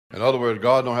In other words,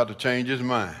 God don't have to change his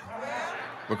mind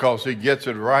because he gets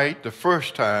it right the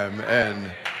first time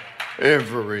and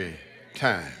every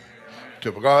time.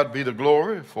 To God be the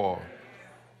glory for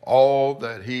all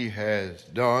that he has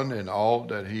done and all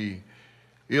that he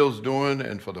is doing,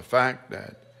 and for the fact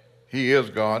that he is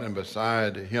God and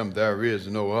beside him there is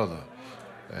no other.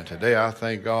 And today I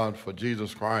thank God for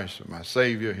Jesus Christ, my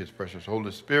Savior, his precious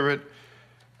Holy Spirit.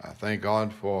 I thank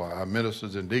God for our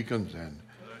ministers and deacons and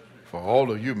for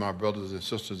all of you, my brothers and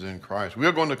sisters in Christ.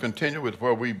 We're going to continue with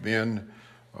where we've been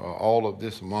all of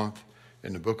this month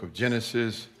in the book of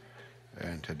Genesis.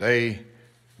 And today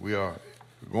we are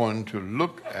going to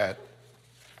look at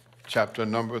chapter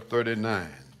number 39.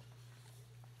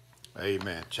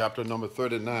 Amen. Chapter number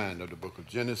 39 of the book of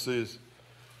Genesis.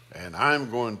 And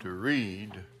I'm going to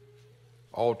read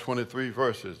all 23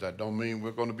 verses. That don't mean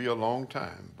we're going to be a long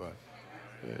time, but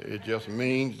it just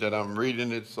means that I'm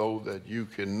reading it so that you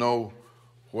can know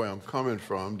where I'm coming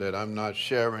from, that I'm not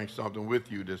sharing something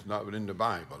with you that's not within the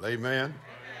Bible. Amen?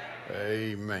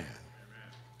 Amen.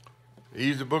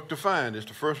 Easy book to find. It's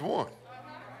the first one.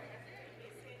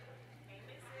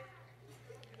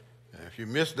 And if you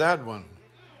missed that one,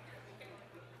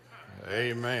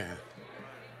 amen.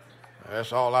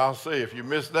 That's all I'll say if you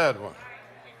missed that one.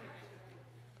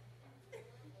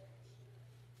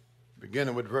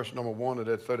 Beginning with verse number 1 of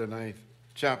that 39th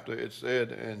chapter, it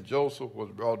said, "And Joseph was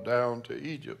brought down to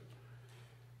Egypt,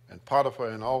 and Potiphar,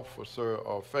 an officer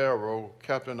of Pharaoh,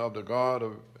 captain of the guard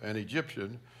of an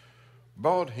Egyptian,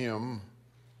 bought him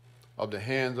of the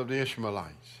hands of the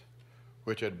Ishmaelites,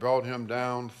 which had brought him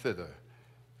down thither.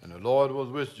 And the Lord was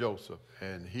with Joseph,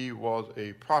 and he was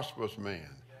a prosperous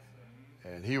man,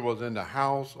 and he was in the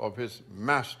house of his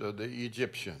master, the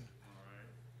Egyptian.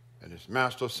 And his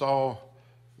master saw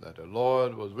that the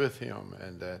Lord was with him,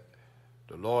 and that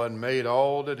the Lord made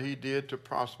all that he did to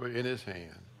prosper in his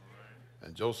hand.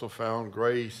 And Joseph found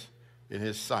grace in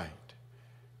his sight.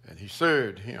 And he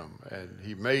served him, and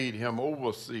he made him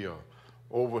overseer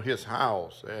over his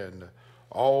house, and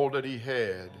all that he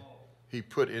had he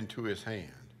put into his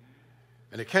hand.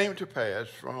 And it came to pass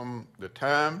from the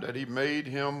time that he made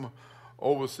him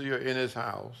overseer in his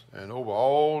house, and over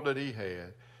all that he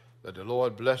had, that the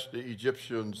Lord blessed the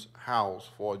Egyptian's house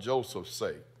for Joseph's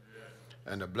sake.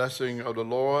 And the blessing of the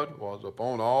Lord was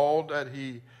upon all that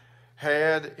he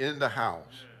had in the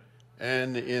house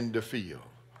and in the field.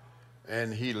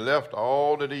 And he left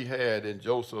all that he had in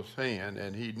Joseph's hand,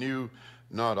 and he knew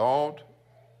not aught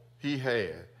he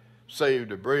had, save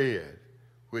the bread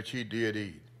which he did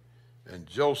eat. And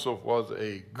Joseph was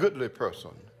a goodly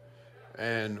person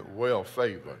and well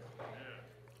favored.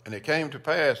 And it came to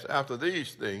pass after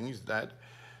these things that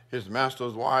his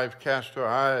master's wife cast her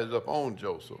eyes upon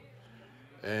Joseph.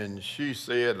 And she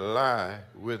said, Lie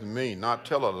with me. Not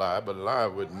tell a lie, but lie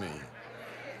with me.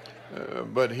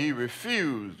 But he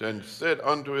refused and said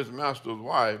unto his master's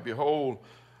wife, Behold,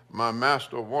 my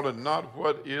master wanted not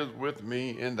what is with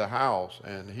me in the house,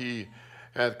 and he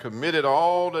hath committed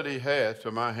all that he had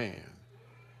to my hand.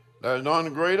 There is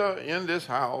none greater in this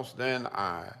house than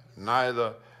I,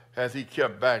 neither hath he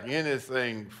kept back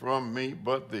anything from me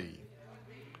but thee,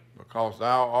 because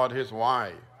thou art his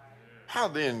wife. How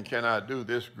then can I do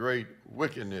this great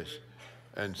wickedness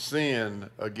and sin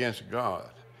against God?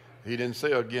 He didn't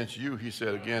say against you, he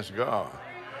said against God.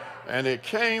 And it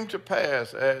came to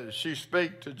pass, as she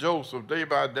spake to Joseph day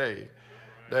by day,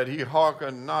 that he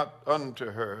hearkened not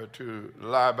unto her to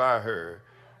lie by her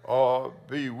or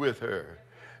be with her.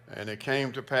 And it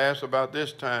came to pass about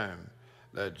this time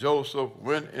that Joseph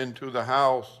went into the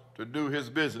house to do his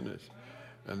business,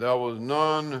 and there was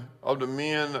none of the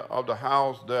men of the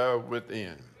house there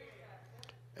within.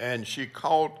 And she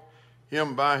caught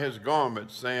him by his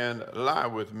garment, saying, Lie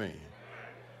with me.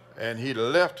 And he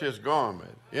left his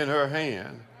garment in her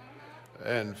hand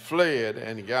and fled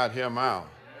and got him out.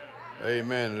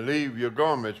 Amen. Leave your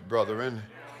garments, brethren.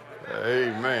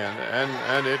 Amen.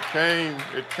 And it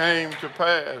came to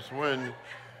pass when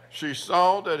she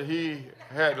saw that he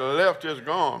had left his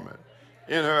garment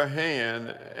in her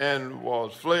hand and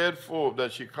was fled forth,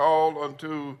 that she called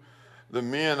unto the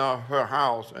men of her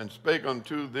house and spake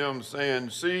unto them, saying,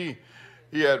 See,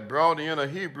 he had brought in a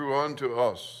Hebrew unto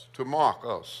us to mock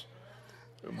us.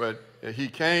 But he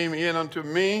came in unto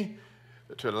me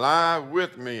to lie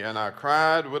with me, and I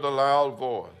cried with a loud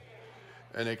voice.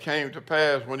 And it came to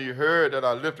pass when he heard that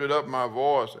I lifted up my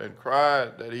voice and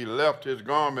cried, that he left his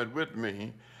garment with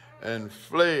me and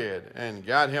fled and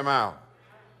got him out.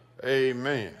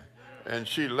 Amen. And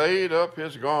she laid up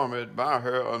his garment by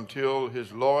her until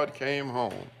his Lord came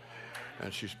home.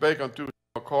 And she spake unto him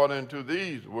according to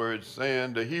these words,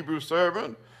 saying, The Hebrew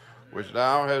servant which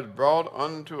thou hast brought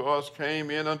unto us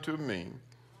came in unto me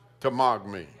to mock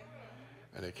me.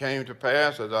 And it came to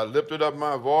pass, as I lifted up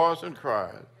my voice and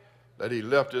cried, that he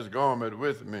left his garment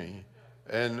with me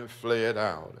and fled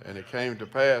out. And it came to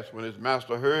pass, when his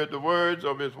master heard the words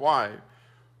of his wife,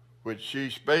 which she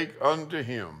spake unto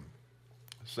him,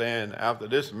 saying, after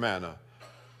this manner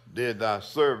did thy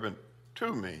servant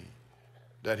to me,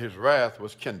 that his wrath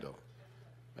was kindled.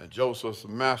 And Joseph's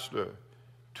master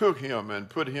took him and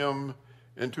put him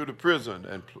into the prison,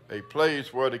 and a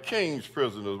place where the king's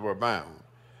prisoners were bound.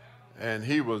 And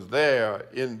he was there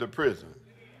in the prison.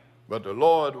 But the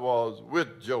Lord was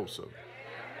with Joseph,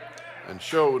 and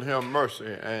showed him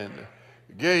mercy, and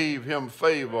gave him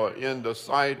favor in the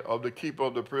sight of the keeper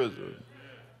of the prison.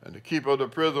 And the keeper of the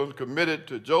prison committed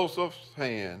to Joseph's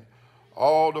hand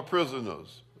all the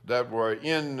prisoners that were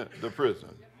in the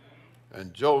prison.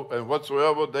 And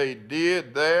whatsoever they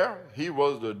did there, he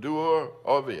was the doer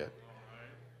of it.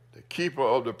 The keeper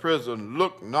of the prison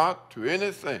looked not to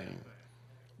anything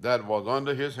that was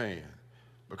under his hand,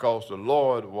 because the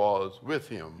Lord was with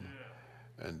him.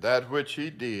 And that which he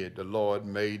did, the Lord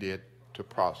made it to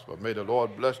prosper. May the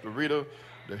Lord bless the reader,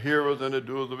 the hearers, and the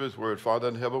doers of his word. Father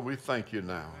in heaven, we thank you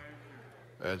now.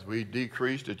 As we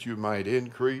decrease, that you might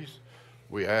increase.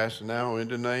 We ask now in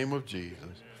the name of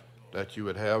Jesus that you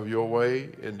would have your way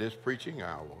in this preaching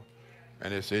hour.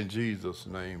 And it's in Jesus'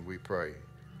 name we pray.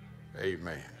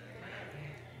 Amen.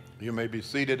 You may be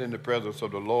seated in the presence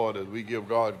of the Lord as we give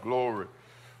God glory.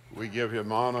 We give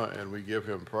him honor and we give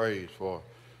him praise, for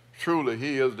truly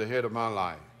he is the head of my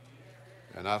life.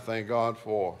 And I thank God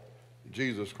for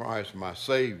Jesus Christ, my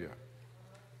Savior,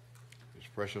 his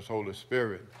precious Holy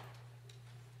Spirit,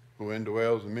 who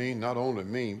indwells me, not only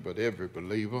me, but every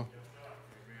believer.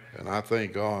 And I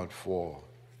thank God for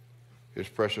his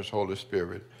precious Holy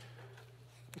Spirit.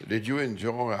 Did you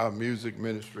enjoy our music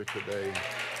ministry today?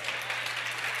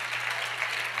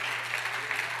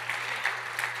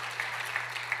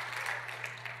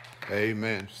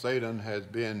 Amen. Satan has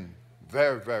been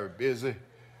very, very busy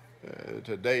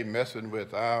today messing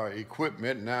with our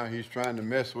equipment. Now he's trying to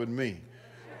mess with me.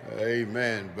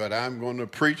 Amen. But I'm going to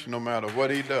preach no matter what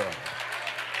he does.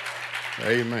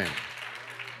 Amen.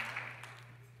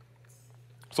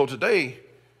 So today,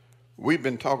 we've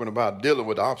been talking about dealing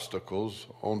with obstacles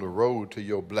on the road to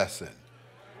your blessing.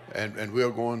 And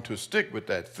we're going to stick with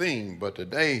that theme. But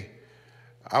today,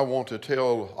 I want to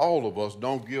tell all of us,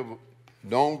 don't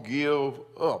give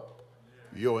up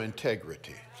your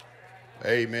integrity.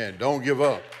 Amen. Don't give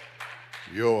up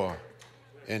your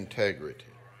integrity.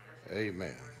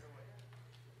 Amen.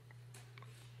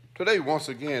 Today, once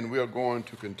again, we are going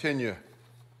to continue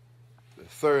the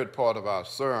third part of our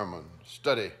sermon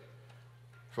study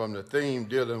from the theme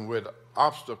dealing with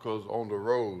obstacles on the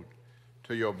road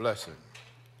to your blessing.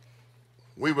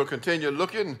 We will continue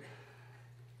looking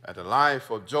at the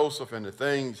life of Joseph and the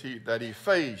things that he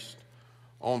faced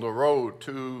on the road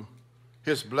to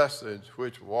his blessings,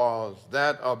 which was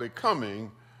that of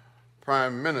becoming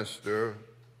prime minister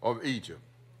of Egypt.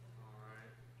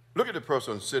 Look at the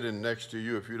person sitting next to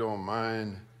you, if you don't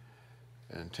mind,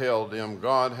 and tell them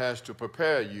God has to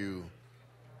prepare you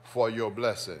for your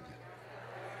blessing.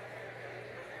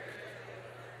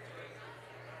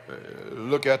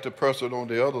 Look at the person on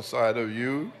the other side of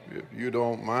you, if you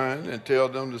don't mind, and tell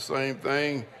them the same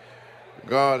thing.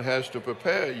 God has to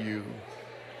prepare you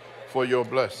for your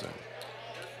blessing.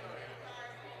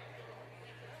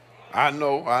 I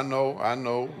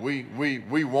know.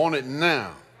 We want it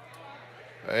now.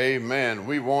 Amen.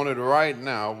 We want it right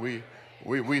now. We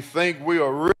think we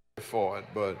are ready for it,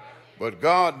 but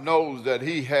God knows that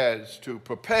he has to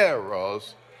prepare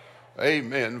us,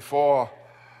 amen, for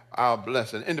our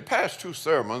blessing. In the past two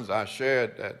sermons, I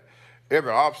shared that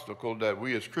every obstacle that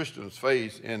we as Christians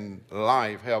face in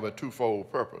life have a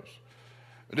twofold purpose.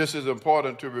 This is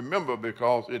important to remember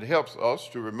because it helps us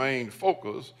to remain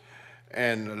focused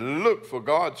and look for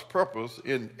God's purpose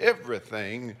in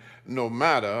everything, no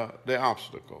matter the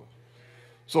obstacle.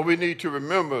 So we need to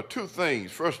remember two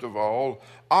things. First of all,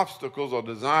 obstacles are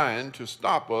designed to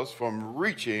stop us from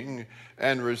reaching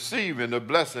and receiving the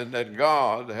blessing that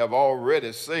God have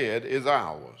already said is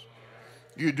ours.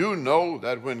 You do know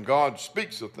that when God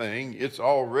speaks a thing, it's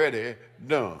already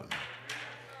done.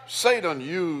 Satan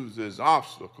uses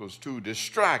obstacles to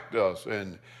distract us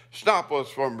and stop us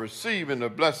from receiving the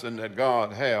blessing that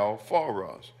God has for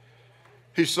us.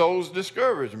 He sows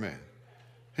discouragement.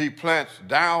 He plants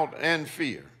doubt and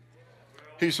fear.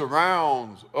 He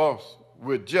surrounds us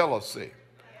with jealousy.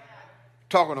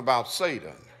 Talking about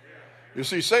Satan. You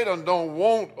see, Satan don't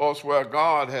want us where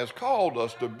God has called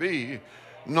us to be,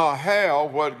 nor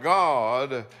have what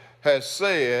God has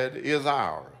said is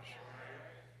ours.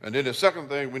 And then the second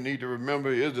thing we need to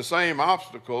remember is the same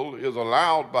obstacle is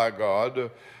allowed by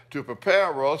God to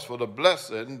prepare us for the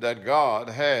blessing that God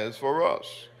has for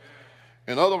us.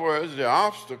 In other words, the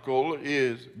obstacle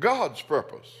is God's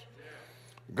purpose.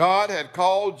 God had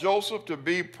called Joseph to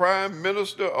be prime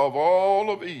minister of all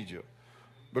of Egypt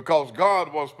because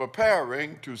God was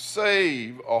preparing to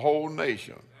save a whole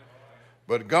nation.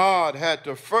 But God had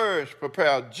to first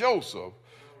prepare Joseph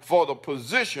for the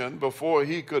position before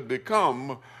he could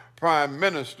become prime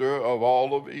minister of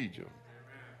all of Egypt.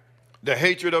 The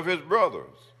hatred of his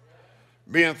brothers,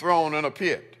 being thrown in a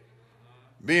pit,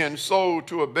 being sold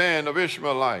to a band of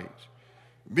Ishmaelites,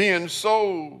 being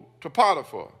sold to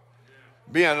Potiphar,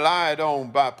 being lied on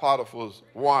by Potiphar's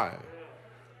wife,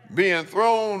 being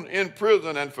thrown in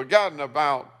prison and forgotten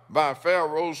about by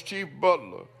Pharaoh's chief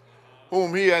butler,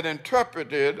 whom he had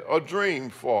interpreted a dream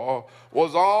for,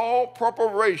 was all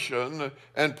preparation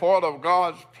and part of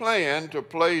God's plan to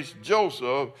place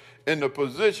Joseph in the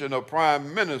position of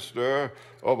prime minister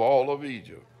of all of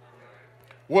Egypt.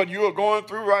 What you are going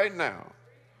through right now,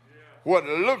 what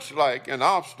looks like an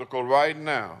obstacle right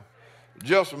now,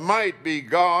 just might be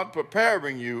God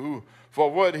preparing you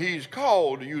for what he's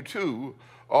called you to,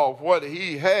 or what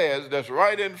he has that's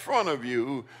right in front of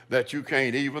you that you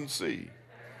can't even see.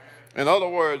 In other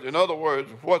words,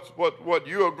 what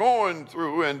you are going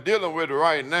through and dealing with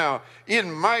right now, it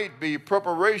might be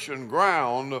preparation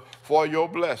ground for your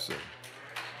blessing.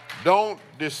 Don't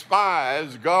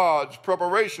despise God's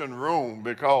preparation room,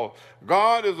 because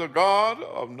God is a God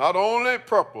of not only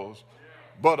purpose,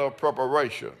 but of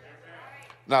preparation.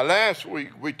 Now, last week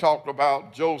we talked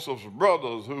about Joseph's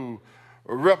brothers, who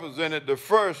represented the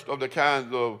first of the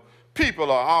kinds of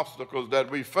people or obstacles that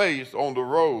we face on the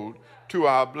road to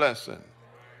our blessing.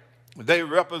 They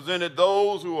represented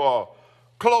those who are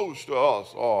close to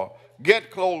us or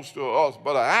get close to us,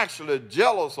 but are actually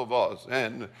jealous of us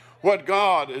and what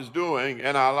God is doing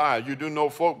in our lives. You do know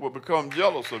folk will become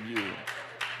jealous of you.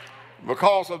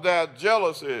 Because of that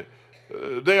jealousy,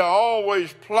 they are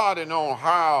always plotting on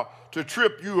how to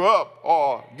trip you up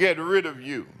or get rid of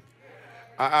you.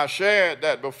 I shared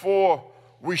that before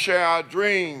we share our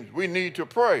dreams, we need to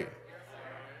pray,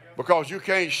 because you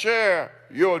can't share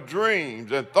your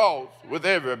dreams and thoughts with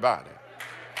everybody.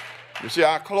 You see,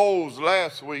 I closed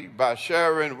last week by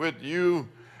sharing with you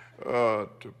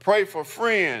to pray for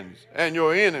friends and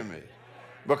your enemies,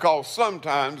 because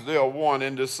sometimes they are one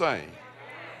and the same.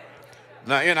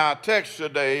 Now, in our text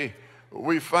today,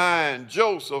 we find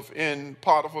Joseph in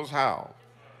Potiphar's house.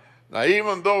 Now,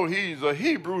 even though he's a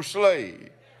Hebrew slave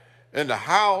in the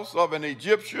house of an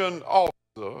Egyptian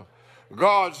officer,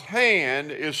 God's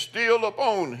hand is still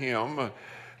upon him,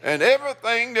 and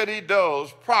everything that he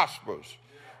does prospers,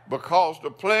 because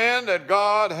the plan that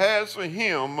God has for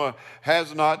him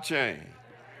has not changed.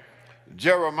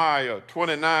 Jeremiah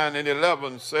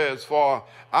 29:11 says, "For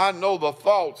I know the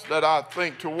thoughts that I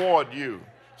think toward you,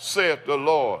 saith the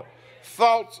Lord,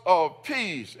 thoughts of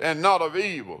peace and not of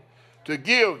evil, to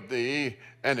give thee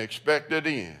an expected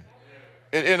end."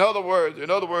 In other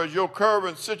words, your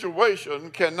current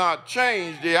situation cannot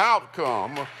change the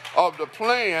outcome of the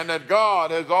plan that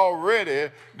God has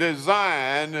already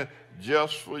designed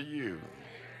just for you.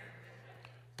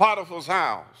 Potiphar's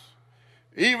house,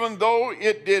 even though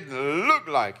it didn't look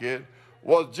like it,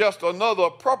 was just another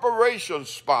preparation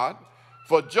spot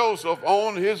for Joseph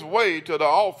on his way to the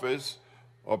office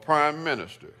of prime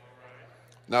minister.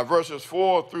 Now, verses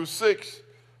 4 through 6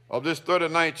 of this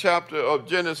 39th chapter of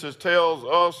Genesis tells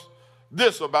us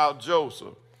this about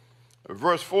Joseph.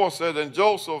 Verse 4 says, "And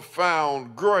Joseph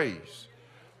found grace,"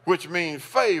 which means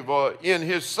favor in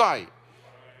his sight,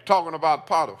 talking about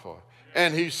Potiphar.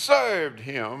 "And he served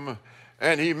him,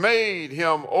 and he made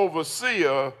him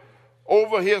overseer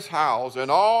over his house,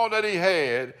 and all that he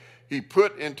had he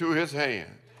put into his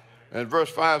hand." And verse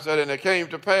 5 said, "And it came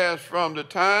to pass from the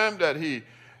time that he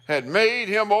had made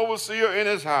him overseer in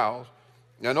his house,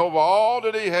 and over all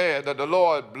that he had, that the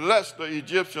Lord blessed the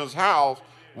Egyptian's house,"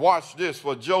 watch this,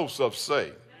 "for Joseph's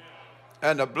sake.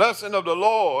 And the blessing of the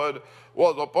Lord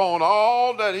was upon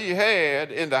all that he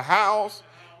had in the house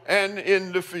and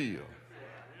in the field."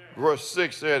 Verse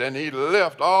 6 said, "And he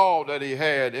left all that he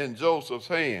had in Joseph's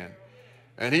hand,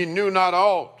 and he knew not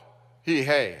aught he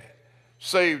had,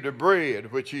 save the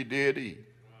bread which he did eat.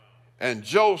 And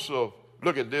Joseph,"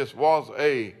 look at this, "was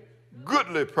a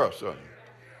goodly person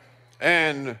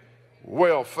and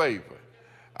well favored."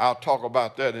 I'll talk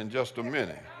about that in just a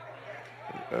minute.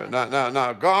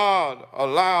 Now, God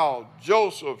allowed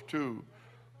Joseph to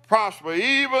prosper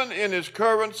even in his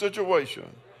current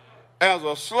situation, as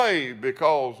a slave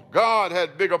because God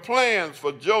had bigger plans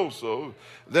for Joseph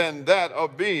than that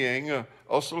of being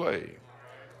a slave.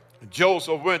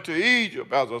 Joseph went to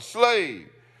Egypt as a slave,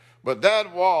 but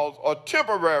that was a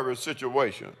temporary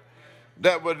situation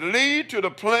that would lead to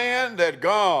the plan that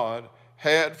God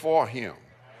had for him.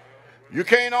 You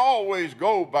can't always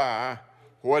go by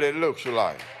what it looks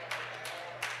like.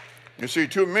 You see,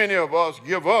 too many of us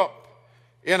give up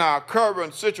in our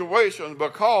current situations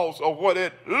because of what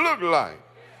it looked like,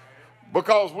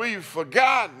 because we've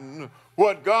forgotten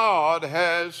what God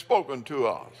has spoken to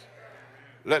us.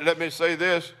 Let me say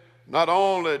this. Not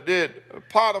only did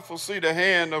Potiphar see the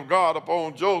hand of God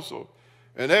upon Joseph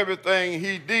and everything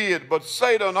he did, but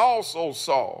Satan also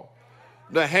saw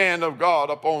the hand of God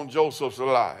upon Joseph's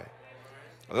life.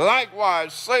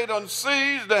 Likewise, Satan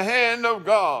sees the hand of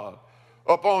God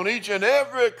upon each and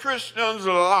every Christian's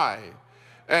life,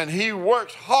 and he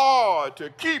works hard to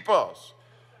keep us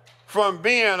from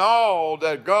being all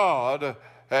that God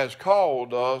has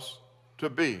called us to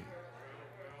be.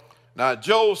 Now,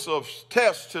 Joseph's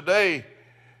test today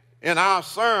in our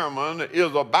sermon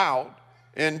is about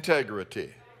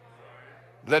integrity.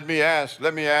 Let me ask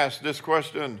this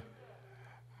question.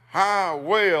 How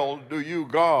well do you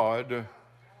guard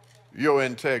your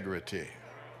integrity?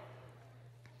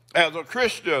 As a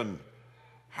Christian,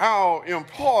 how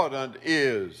important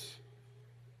is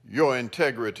your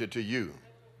integrity to you?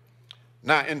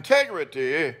 Now,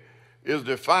 integrity is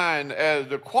defined as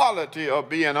the quality of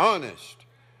being honest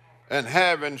and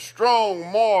having strong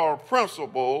moral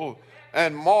principle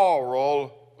and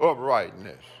moral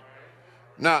uprightness.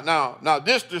 Now,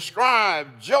 this describes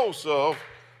Joseph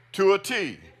to a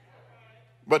T,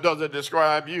 but does it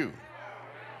describe you?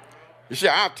 You see,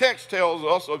 our text tells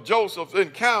us of Joseph's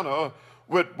encounter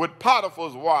with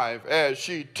Potiphar's wife as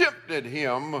she tempted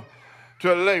him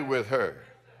to lay with her.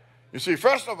 You see,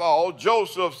 first of all,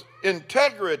 Joseph's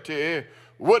integrity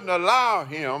wouldn't allow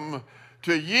him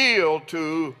to yield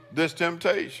to this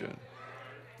temptation.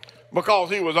 Because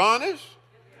he was honest,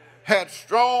 had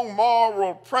strong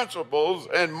moral principles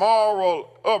and moral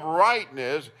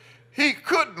uprightness, he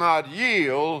could not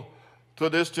yield to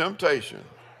this temptation.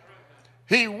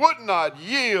 He would not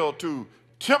yield to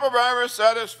temporary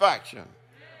satisfaction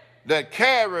that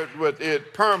carried with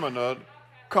it permanent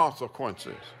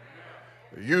consequences.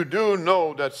 You do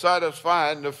know that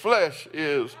satisfying the flesh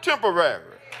is temporary,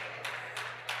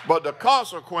 but the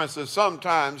consequences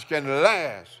sometimes can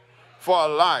last for a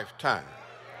lifetime.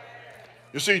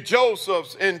 You see,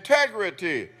 Joseph's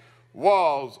integrity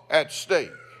was at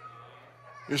stake.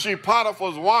 You see,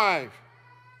 Potiphar's wife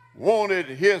wanted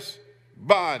his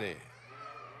body.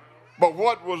 But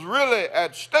what was really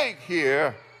at stake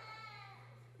here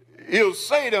is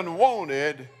Satan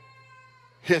wanted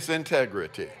his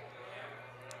integrity.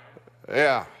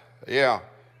 Yeah.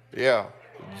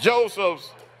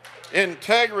 Joseph's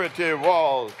integrity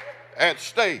was at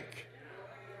stake.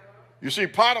 You see,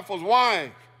 Potiphar's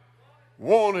wife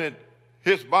wanted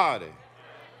his body.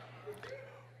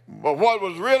 But what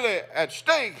was really at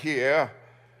stake here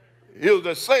is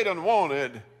that Satan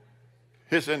wanted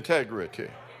his integrity.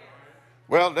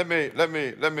 Well, let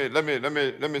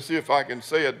me see if I can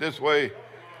say it this way.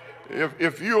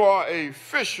 If you are a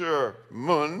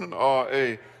fisherman or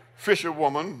a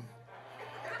fisherwoman,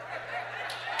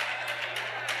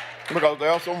 because there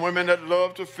are some women that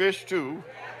love to fish too.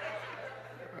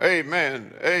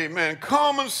 Amen.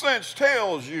 Common sense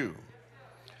tells you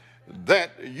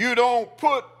that you don't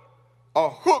put a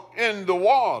hook in the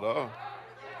water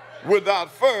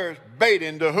without first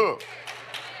baiting the hook.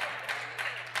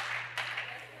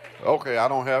 Okay, I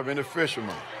don't have any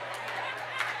fishermen.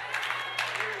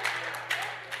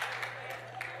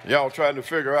 Y'all trying to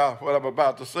figure out what I'm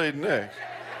about to say next.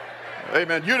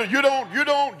 Amen. You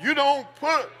don't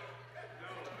put,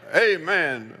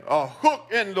 amen, a hook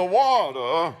in the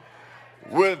water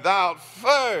without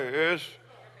first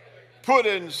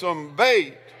putting some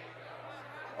bait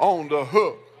on the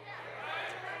hook.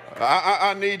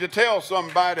 I need to tell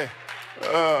somebody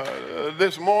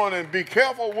this morning, be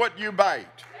careful what you bite.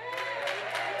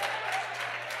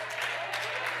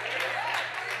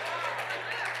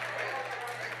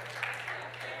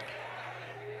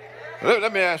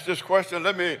 Let me ask this question.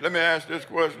 Let me ask this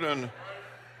question.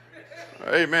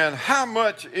 Amen. How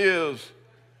much is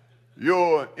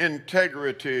your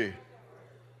integrity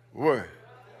worth?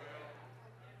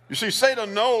 You see,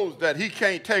 Satan knows that he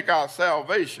can't take our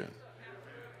salvation.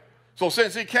 So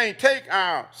since he can't take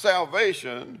our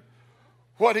salvation,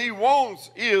 what he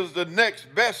wants is the next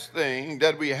best thing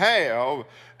that we have,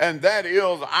 and that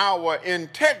is our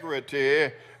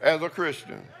integrity as a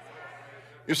Christian.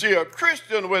 You see, a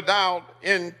Christian without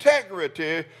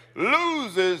integrity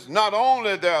loses not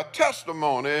only their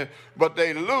testimony, but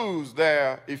they lose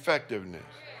their effectiveness.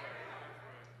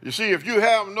 You see, if you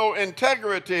have no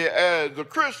integrity as a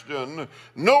Christian,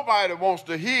 nobody wants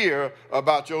to hear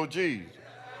about your Jesus.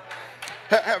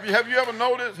 Have you ever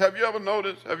noticed? Have you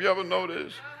ever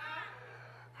noticed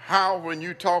how when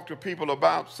you talk to people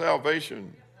about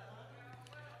salvation,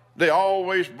 they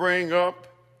always bring up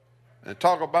and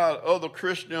talk about other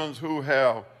Christians who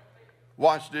have,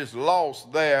 watch this,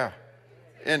 lost their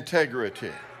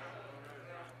integrity.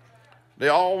 They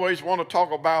always want to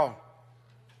talk about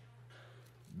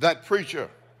that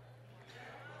preacher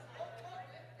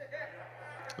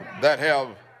that have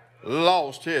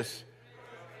lost his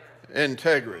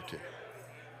integrity.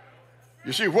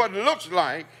 You see, what looks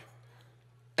like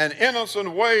an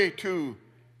innocent way to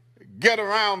get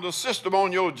around the system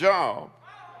on your job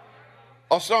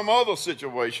or some other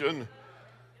situation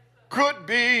could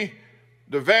be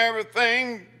the very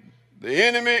thing the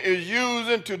enemy is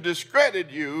using to discredit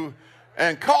you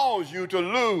and cause you to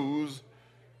lose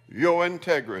your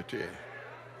integrity.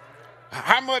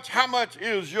 How much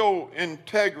is your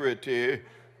integrity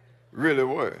really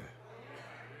worth?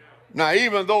 Now,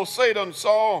 even though Satan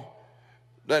saw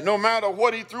that no matter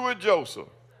what he threw at Joseph,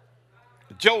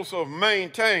 Joseph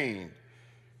maintained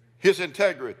his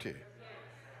integrity.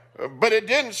 But it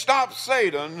didn't stop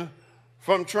Satan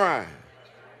from trying.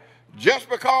 Just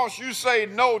because you say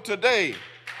no today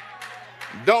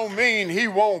don't mean he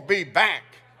won't be back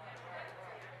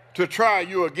to try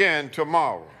you again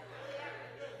tomorrow.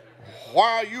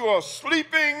 While you are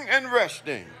sleeping and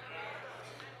resting,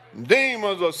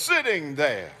 demons are sitting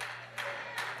there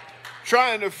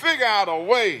trying to figure out a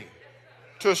way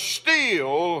to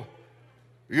steal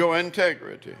your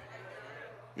integrity.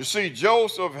 You see,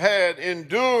 Joseph had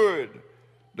endured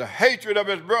the hatred of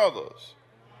his brothers,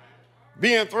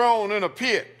 being thrown in a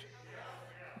pit,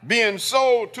 being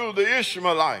sold to the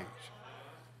Ishmaelites,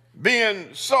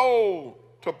 being sold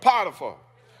to Potiphar,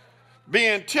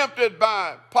 being tempted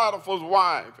by Potiphar's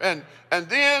wife, and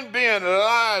then being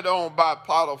lied on by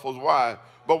Potiphar's wife.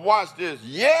 But watch this,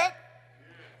 yet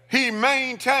he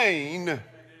maintained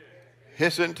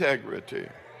his integrity.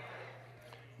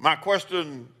 My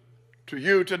question to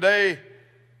you today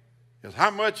is, how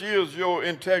much is your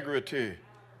integrity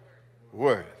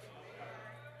worth?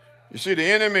 You see, the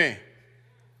enemy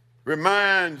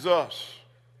reminds us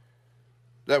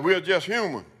that we're just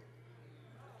human.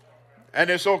 And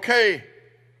it's okay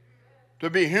to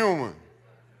be human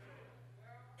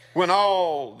when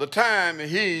all the time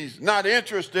he's not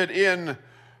interested in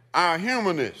our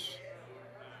humanness,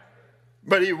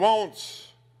 but he wants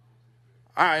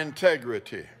our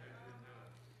integrity.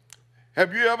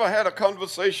 Have you ever had a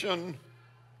conversation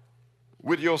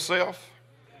with yourself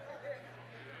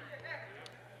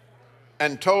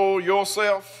and told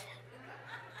yourself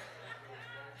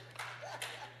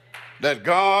that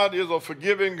God is a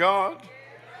forgiving God,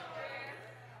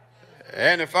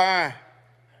 and if I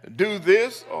do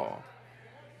this or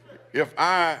if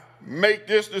I make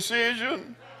this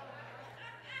decision,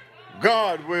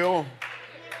 God will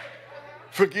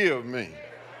forgive me?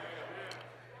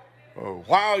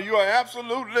 While you are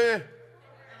absolutely,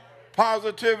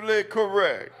 positively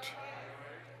correct,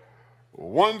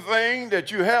 one thing that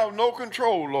you have no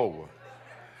control over,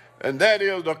 and that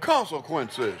is the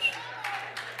consequences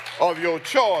of your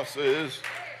choices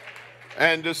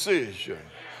and decisions.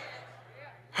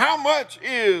 How much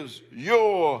is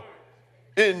your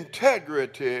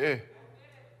integrity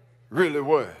really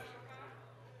worth?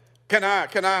 Can I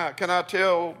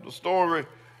tell the story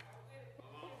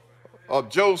of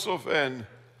Joseph and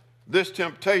this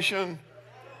temptation?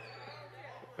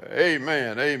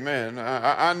 Amen, amen.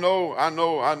 I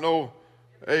know,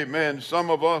 amen, some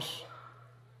of us,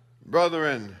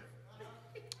 brethren,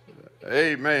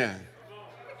 amen,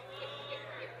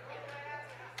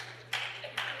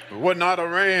 would not have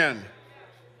ran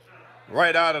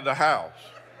right out of the house.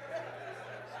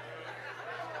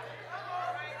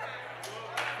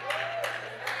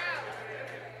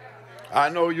 I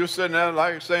know you're sitting there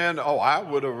like saying, oh, I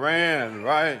would have ran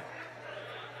right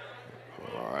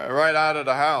out of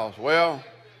the house. Well,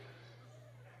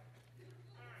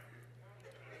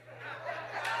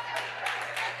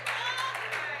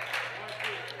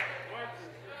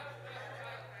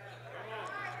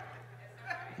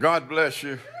 God bless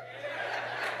you.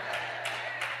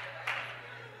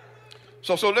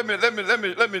 So let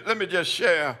me just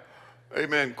share,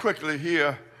 amen, quickly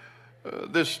here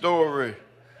this story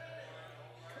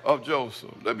of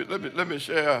Joseph. Let me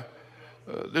share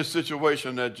this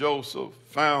situation that Joseph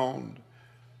found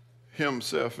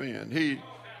himself in.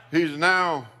 He's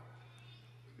now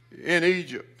in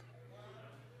Egypt,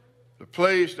 the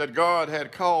place that God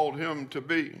had called him to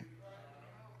be.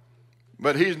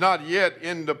 But he's not yet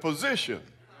in the position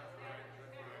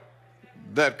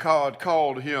that God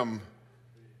called him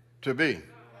to be.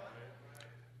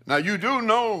 Now, you do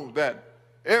know that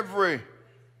everything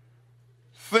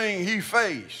he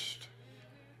faced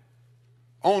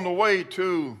on the way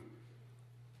to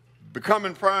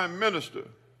becoming prime minister,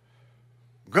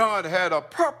 God had a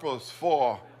purpose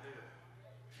for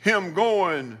him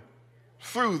going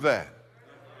through that.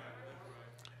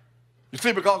 You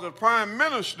see, because as prime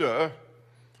minister,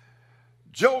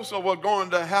 Joseph was going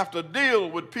to have to deal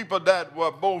with people that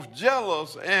were both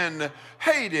jealous and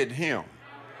hated him.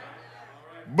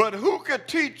 But who could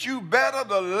teach you better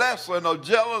the lesson of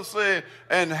jealousy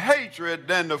and hatred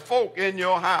than the folk in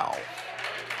your house?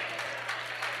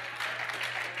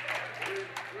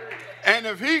 And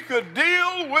if he could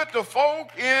deal with the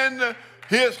folk in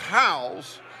his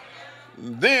house,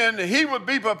 then he would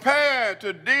be prepared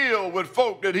to deal with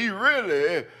folk that he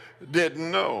really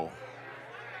didn't know.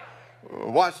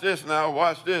 Watch this now,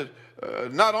 watch this.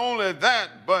 Not only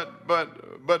that,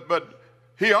 but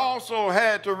he also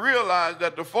had to realize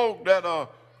that the folk that are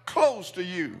close to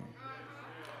you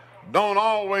don't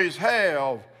always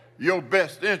have your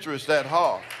best interest at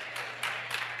heart.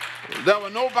 There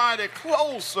was nobody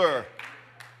closer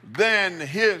than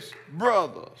his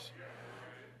brothers.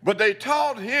 But they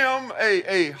taught him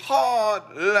a hard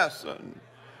lesson.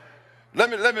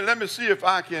 Let me see if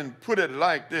I can put it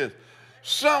like this.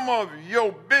 Some of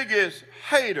your biggest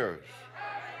haters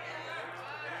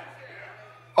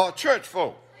are church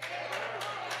folk.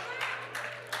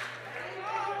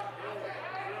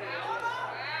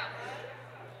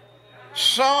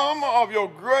 Some of your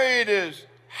greatest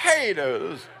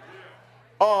haters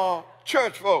are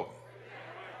church folk.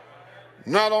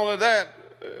 Not only that,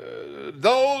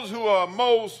 those who are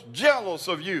most jealous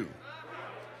of you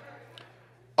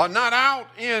are not out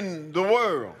in the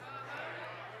world,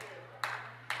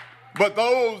 but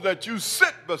those that you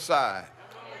sit beside.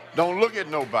 Don't look at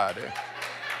nobody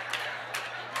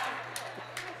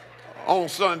on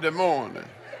Sunday morning.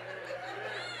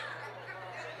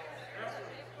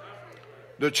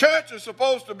 The church is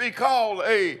supposed to be called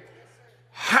a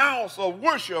house of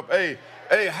worship, a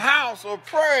house of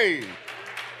praise.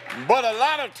 But a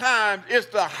lot of times it's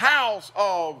the house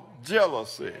of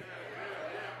jealousy.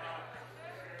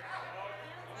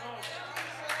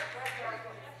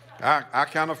 I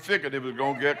kind of figured it was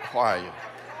going to get quiet.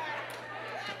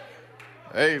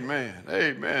 Amen.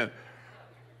 Amen.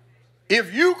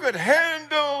 If you could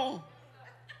handle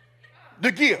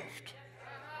the gift,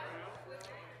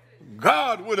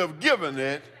 God would have given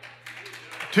it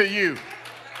to you.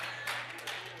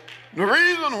 The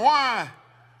reason why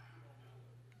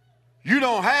you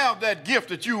don't have that gift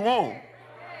that you want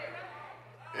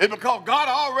is because God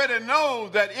already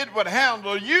knows that it would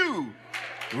handle you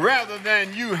rather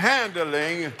than you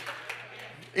handling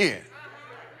it.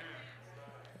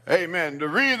 Amen. The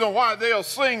reason why they're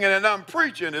singing and I'm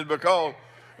preaching is because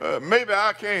maybe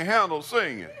I can't handle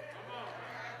singing,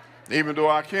 even though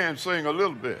I can sing a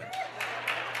little bit.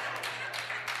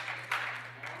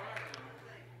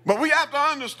 But we have to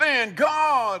understand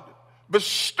God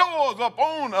bestows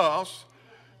upon us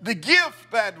the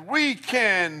gift that we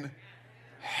can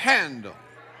handle.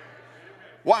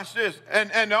 Watch this.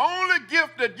 And the only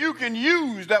gift that you can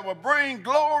use that will bring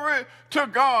glory to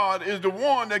God is the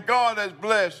one that God has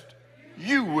blessed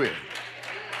you with.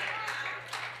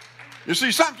 You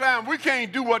see, sometimes we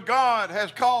can't do what God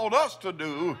has called us to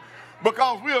do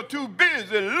because we are too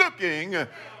busy looking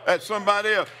at somebody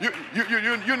else.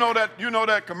 You know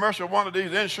that commercial, one of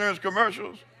these insurance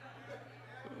commercials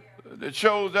that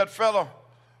shows that fella,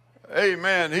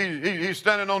 amen, he's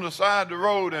standing on the side of the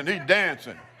road and he's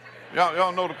dancing.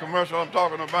 Y'all know the commercial I'm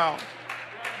talking about.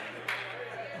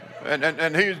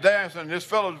 And he's dancing. This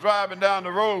fella's driving down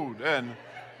the road, and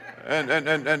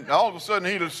all of a sudden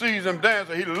he sees him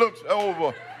dancing. He looks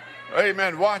over,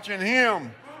 amen, watching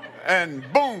him, and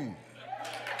boom,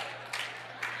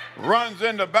 runs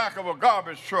in the back of a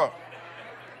garbage truck.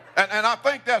 And I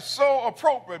think that's so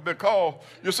appropriate because,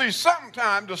 you see,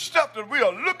 sometimes the stuff that we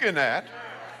are looking at,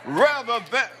 rather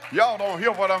than, y'all don't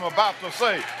hear what I'm about to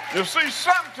say. You see,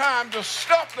 sometimes the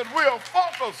stuff that we'll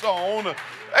focus on,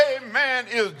 amen,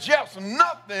 is just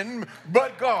nothing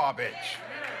but garbage.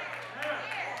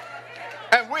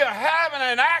 And we're having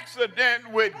an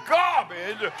accident with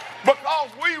garbage because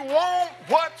we want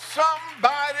what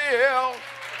somebody else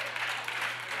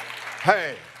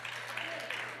has.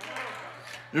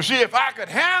 You see, if I could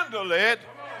handle it,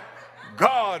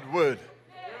 God would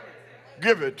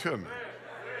give it to me.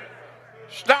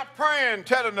 Stop praying,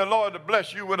 telling the Lord to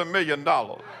bless you with $1 million.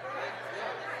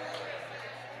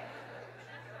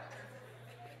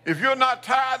 If you're not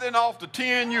tithing off the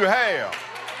 10 you have,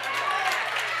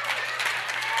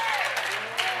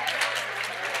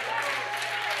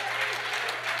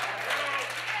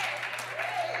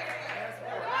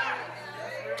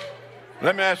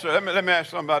 let me ask you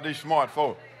something about these smart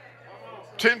folks.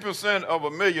 10% of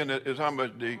 $1 million is how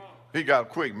much he got a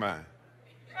quick mind.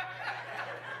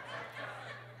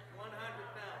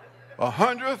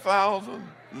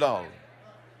 $100,000.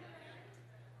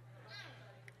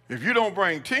 If you don't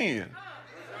bring 10,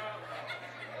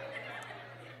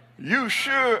 you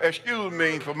sure, excuse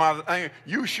me for my,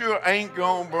 you sure ain't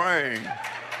gonna bring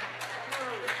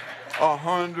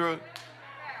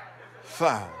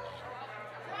 100,000.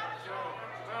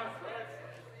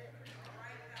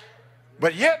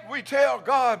 But yet we tell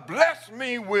God, bless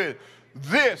me with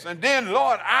this, and then,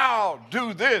 Lord, I'll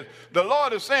do this. The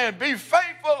Lord is saying, be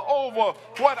faithful over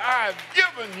what I've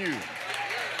given you.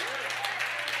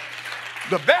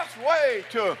 The best way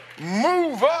to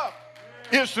move up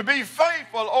is to be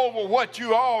faithful over what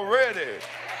you already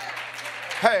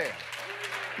have.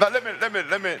 Now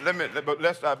but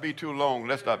let's not be too long.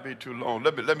 Let's not be too long.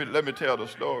 Let me tell the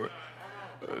story.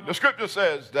 The scripture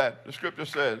says that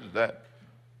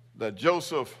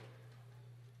Joseph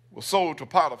was sold to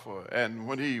Potiphar, and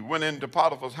when he went into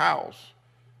Potiphar's house,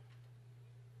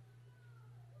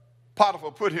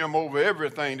 Potiphar put him over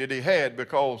everything that he had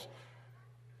because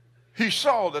he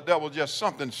saw that there was just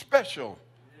something special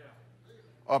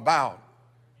about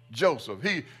Joseph.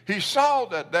 He saw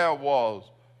that there was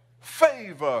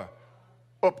favor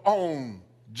upon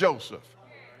Joseph.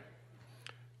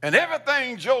 And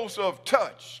everything Joseph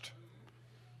touched,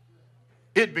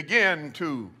 it began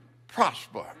to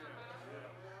prosper.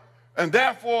 And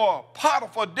therefore,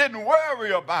 Potiphar didn't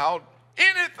worry about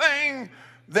anything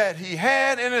that he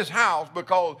had in his house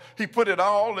because he put it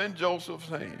all in Joseph's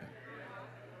hand.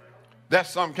 That's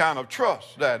some kind of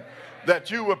trust that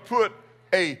you would put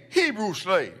a Hebrew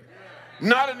slave,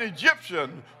 not an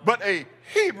Egyptian, but a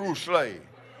Hebrew slave,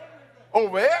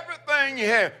 over everything he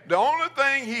had. The only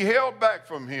thing he held back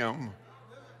from him,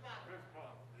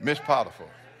 Miss Potiphar.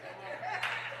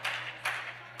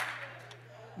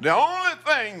 The only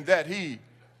thing that he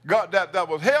got that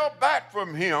was held back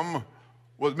from him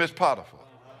was Miss Potiphar.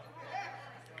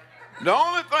 The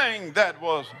only thing that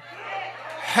was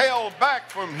held back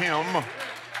from him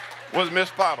was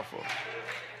Miss Potiphar.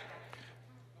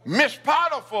 Miss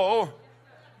Potiphar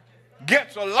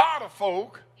gets a lot of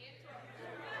folk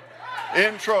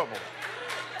in trouble.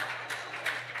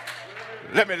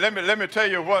 Let me tell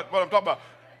you what I'm talking about.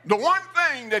 The one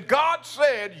thing that God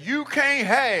said you can't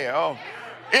have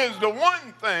is the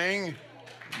one thing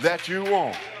that you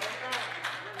want.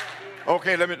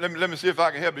 Okay, let me see if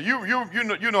I can help you.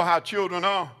 You know how children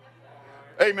are.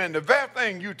 Amen. The very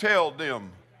thing you tell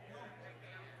them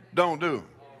don't do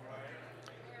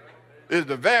is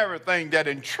the very thing that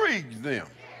intrigues them.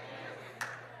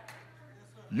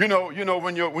 You know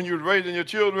when you're raising your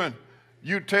children,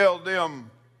 you tell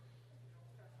them,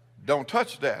 don't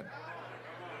touch that.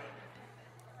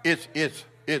 It's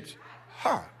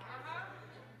hot.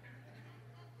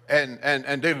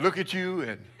 And they look at you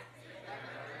and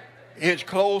inch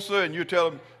closer, and you tell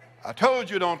them, I told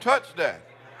you don't touch that.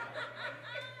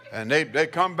 And they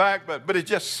come back, but it's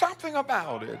just something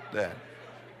about it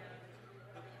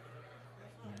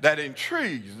that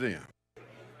intrigues them.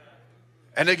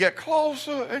 And they get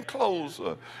closer and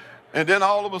closer, and then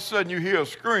all of a sudden you hear a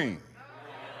scream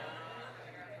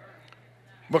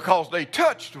because they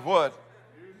touched what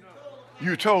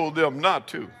you told them not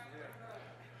to.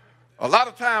 A lot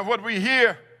of times what we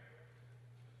hear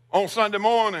on Sunday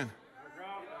morning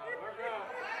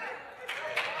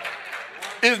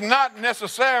is not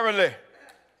necessarily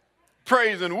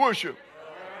praise and worship,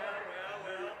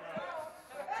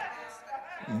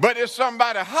 but it's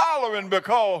somebody hollering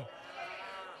because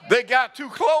they got too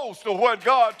close to what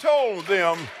God told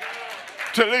them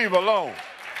to leave alone.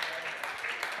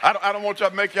 I don't want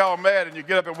y'all to make y'all mad and you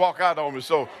get up and walk out on me.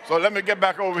 So let me get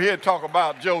back over here and talk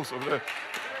about Joseph.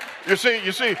 You see,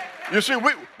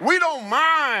 we don't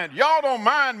mind. Y'all don't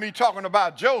mind me talking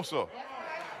about Joseph.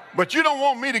 But you don't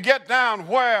want me to get down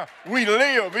where we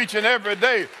live each and every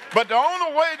day. But the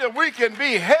only way that we can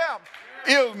be helped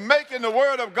is making the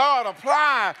word of God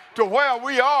apply to where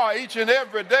we are each and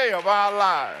every day of our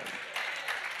lives.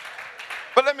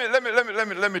 But let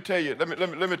me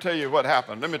tell you what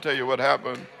happened. Let me tell you what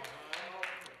happened.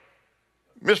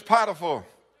 Miss Potiphar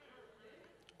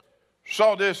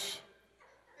saw this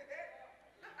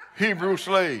Hebrew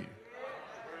slave.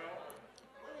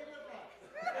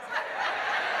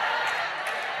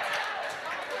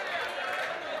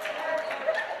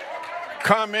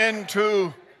 come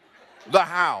into the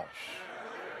house.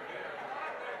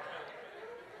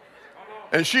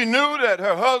 And she knew that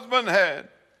her husband had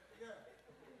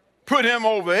put him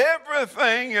over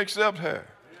everything except her.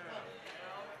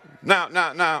 Now,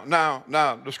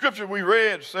 the scripture we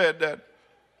read said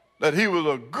that he was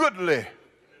a goodly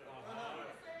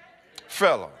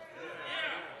fellow.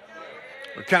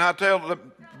 Can I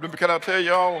tell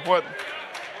y'all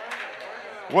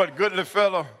what goodly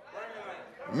fellow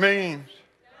means?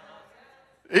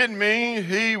 It means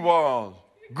he was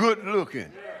good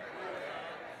looking.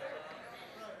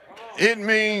 It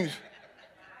means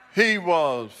he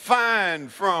was fine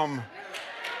from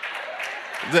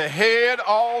the head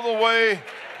all the way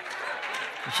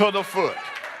to the foot.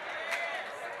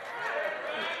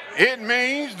 It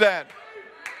means that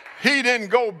he didn't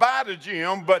go by the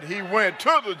gym, but he went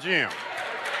to the gym.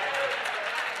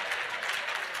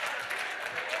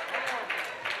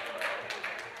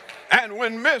 And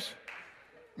when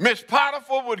Miss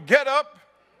Potiphar would get up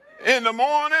in the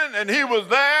morning and he was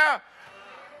there,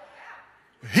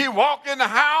 he walked in the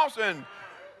house and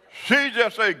she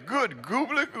just say, good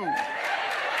goobly goo.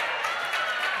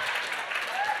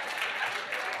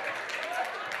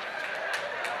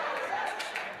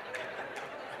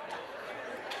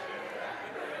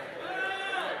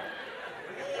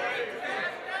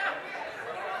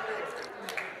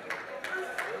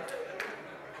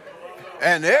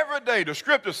 And every day, the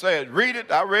scripture said, read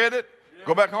it, I read it,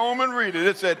 go back home and read it.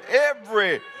 It said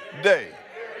every day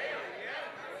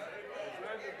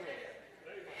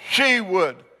she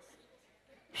would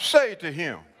say to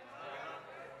him,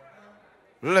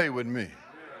 lay with me.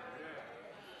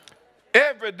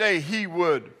 Every day he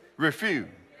would refuse.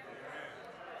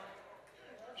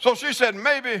 So she said,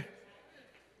 maybe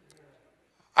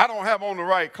I don't have on the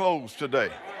right clothes today.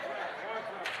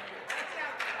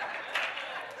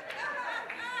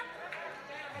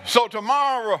 So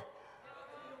tomorrow,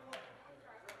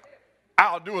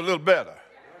 I'll do a little better.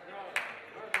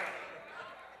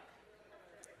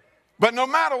 But no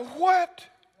matter what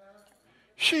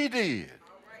she did,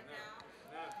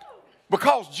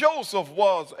 because Joseph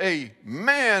was a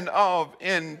man of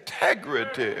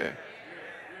integrity,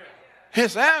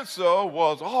 his answer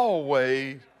was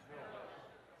always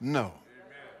no.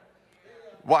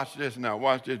 Watch this now,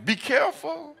 watch this. Be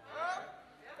careful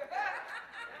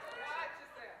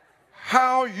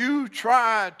how you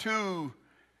try to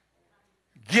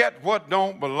get what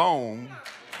don't belong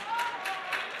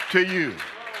to you.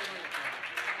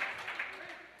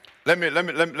 Let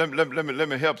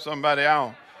me help somebody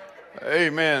out.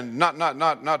 Amen.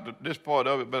 Not this part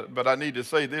of it, but I need to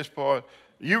say this part.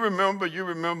 You remember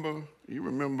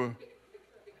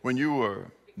when you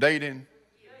were dating?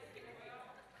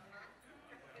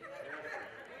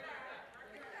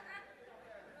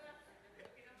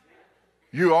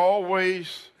 You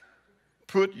always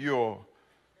put your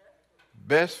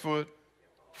best foot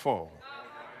forward.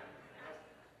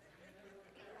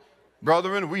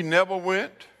 Brethren, we never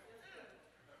went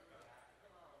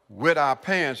with our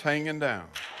pants hanging down.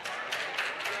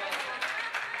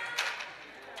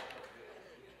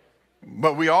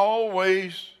 But we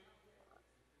always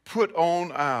put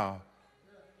on our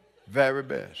very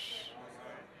best.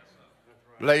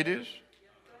 Ladies,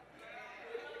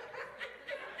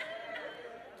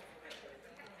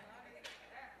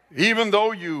 even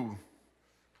though you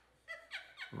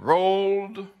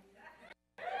rolled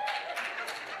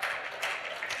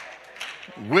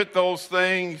with those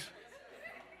things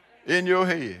in your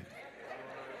head,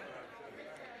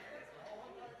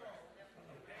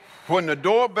 when the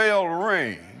doorbell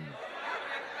rang,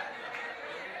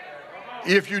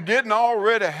 if you didn't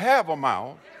already have them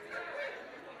out,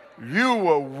 you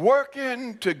were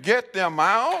working to get them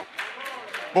out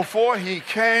before he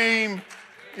came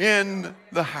in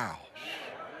the house.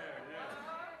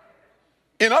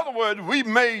 In other words, we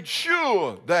made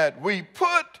sure that we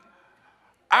put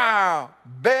our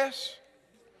best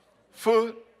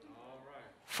foot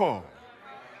forward.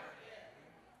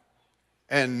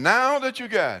 And now that you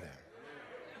got him,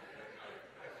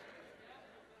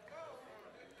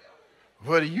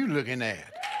 what are you looking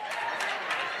at?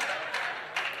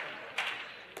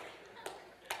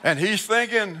 And he's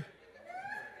thinking,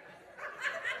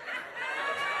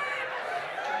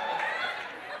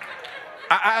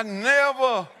 I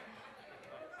never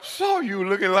saw you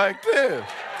looking like this.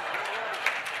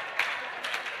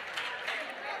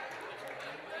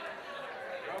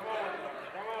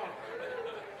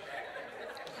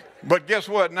 But guess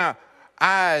what now?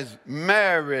 I's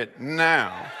married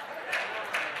now.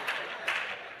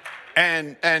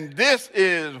 And this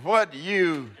is what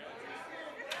you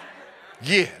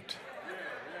get.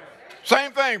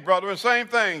 Same thing, brother, same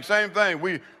thing, same thing.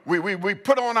 We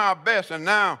put on our best, and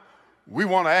now we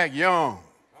want to act young.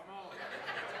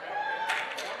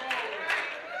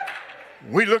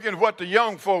 We look at what the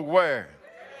young folk wear.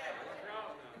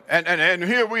 And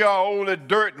here we are old as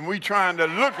dirt, and we trying to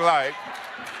look like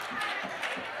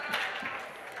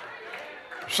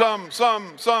some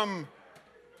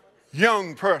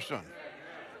young person.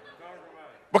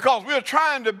 Because we're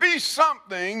trying to be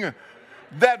something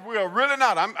that we're really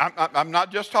not. I'm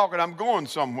not just talking, I'm going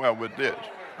somewhere with this.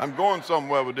 I'm going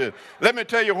somewhere with this. Let me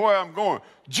tell you where I'm going.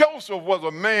 Joseph was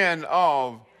a man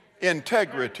of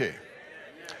integrity.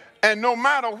 And no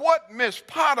matter what Miss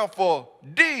Potiphar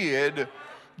did,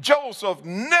 Joseph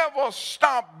never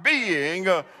stopped being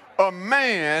a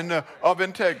man of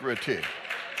integrity.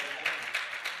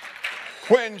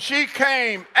 When she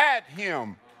came at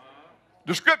him,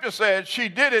 the scripture said she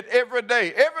did it every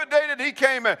day. Every day that he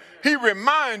came at, he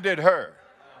reminded her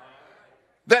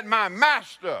that my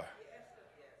master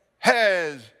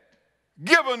has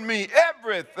given me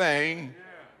everything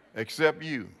except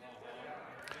you.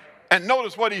 And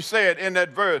notice what he said in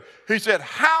that verse. He said,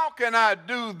 how can I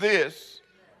do this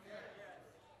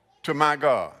to my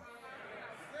God?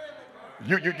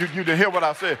 You didn't hear what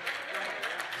I said.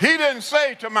 He didn't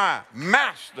say to my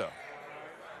master.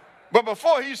 But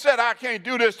before he said, I can't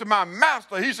do this to my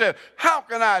master, he said, how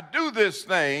can I do this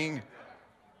thing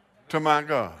to my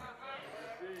God?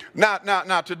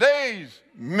 Now today's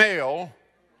male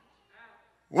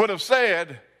would have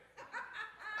said,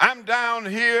 I'm down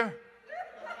here,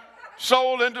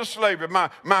 sold into slavery.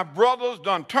 My brothers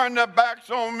done turned their backs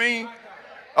on me.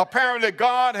 Apparently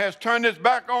God has turned his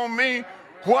back on me.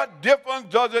 What difference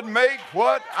does it make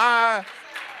what I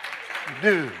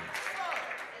do?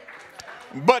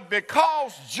 But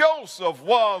because Joseph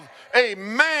was a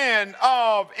man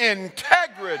of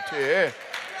integrity,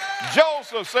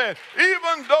 Joseph said,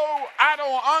 even though I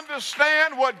don't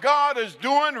understand what God is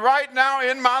doing right now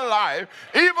in my life,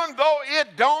 even though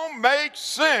it don't make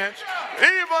sense,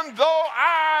 even though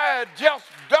I just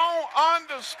don't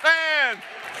understand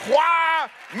why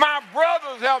my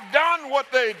brothers have done what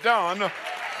they've done,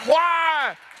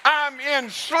 why I'm in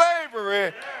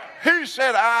slavery, he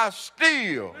said, I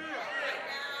still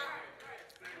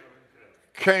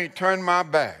can't turn my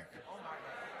back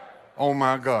on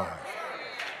my God.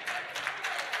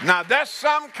 Now that's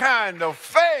some kind of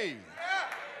faith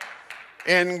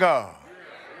in God.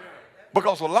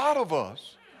 Because a lot of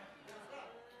us,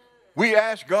 we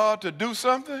ask God to do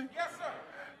something,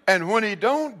 and when he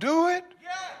don't do it,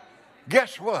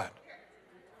 guess what?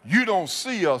 You don't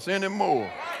see us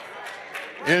anymore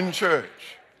in church.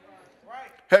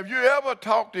 Have you ever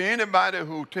talked to anybody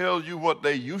who tells you what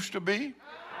they used to be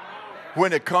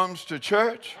when it comes to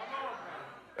church?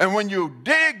 And when you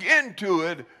dig into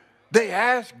it, they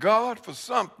ask God for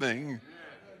something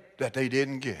that they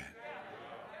didn't get.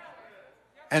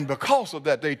 And because of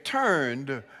that, they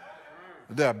turned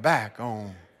their back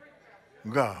on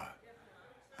God.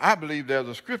 I believe there's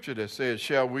a scripture that says,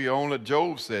 shall we only,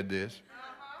 Job said this,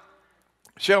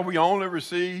 shall we only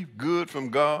receive good from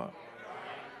God?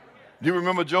 Do you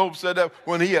remember Job said that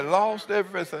when he had lost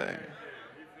everything?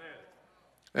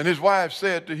 And his wife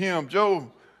said to him,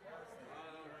 Job,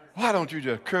 why don't you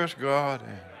just curse God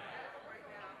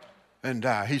and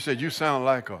die? He said, you sound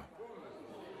like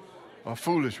a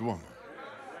foolish woman.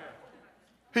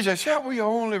 He said, shall we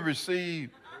only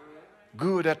receive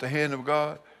good at the hand of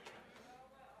God?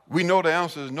 We know the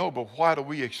answer is no, but why do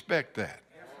we expect that?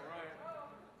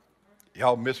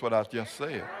 Y'all missed what I just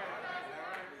said.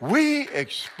 We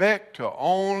expect to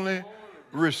only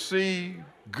receive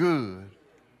good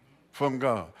from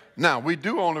God. Now, we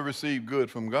do only receive good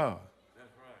from God,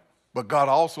 but God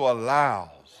also allows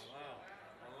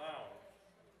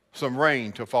some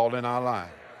rain to fall in our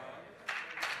life.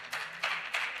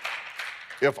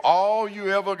 If all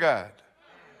you ever got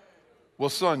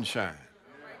was sunshine,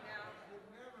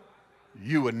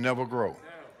 you would never grow.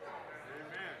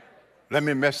 Let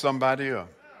me mess somebody up.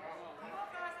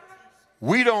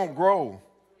 We don't grow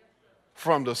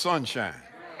from the sunshine.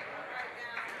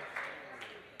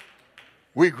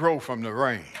 We grow from the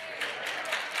rain.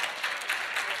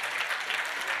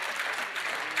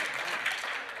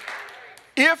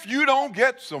 If you don't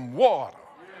get some water,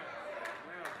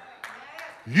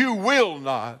 you will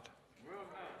not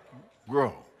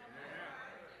grow.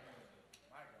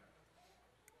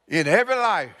 In every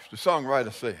life, the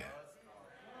songwriter said,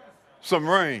 some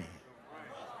rain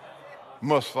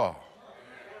must fall.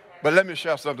 But let me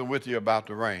share something with you about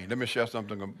the rain. Let me share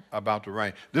something about the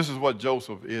rain. This is what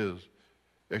Joseph is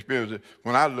experiencing.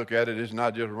 When I look at it, it's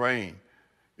not just rain.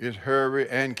 It's hurry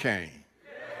and cane.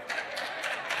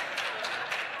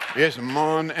 It's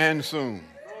mun and soon.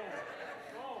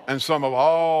 And some of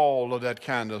all of that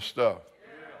kind of stuff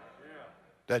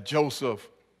that Joseph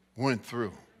went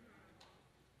through.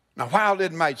 Now, while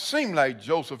it might seem like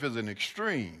Joseph is an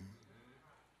extreme,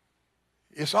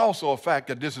 it's also a fact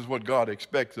that this is what God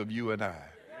expects of you and I.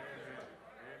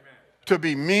 To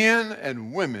be men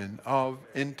and women of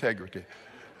integrity.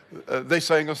 They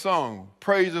sang a song,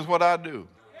 praise is what I do.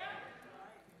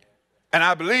 And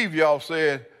I believe y'all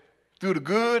said, through the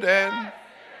good and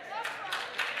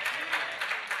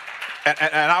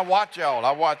I watch y'all.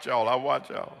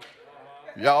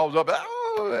 Y'all's up,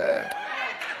 oh, yeah.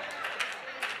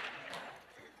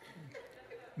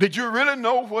 Did you really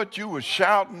know what you were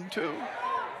shouting to?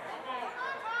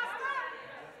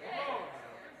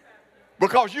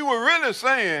 Because you were really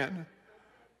saying,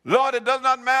 Lord, it does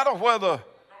not matter whether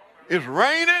it's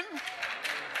raining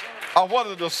or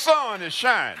whether the sun is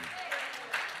shining.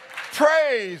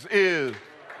 Praise is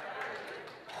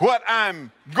what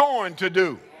I'm going to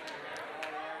do.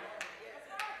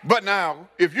 But now,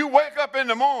 if you wake up in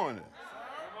the morning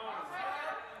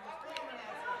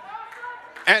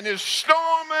and it's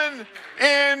storming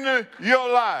in your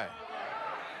life,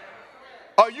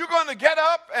 are you going to get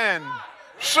up and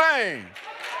sing,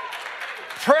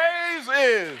 praise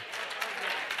is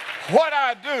what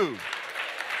I do?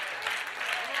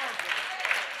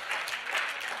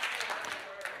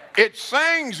 It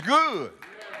sings good.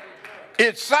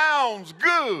 It sounds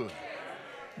good.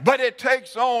 But it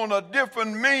takes on a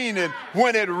different meaning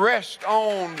when it rests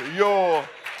on your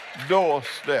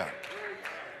doorstep.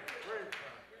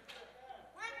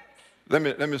 Let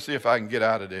me see if I can get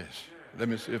out of this.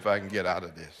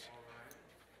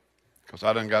 Because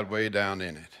I done got way down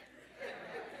in it.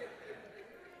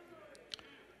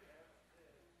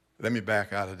 Let me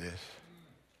back out of this.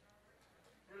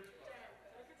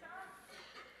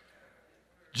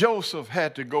 Joseph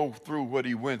had to go through what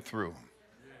he went through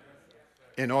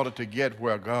in order to get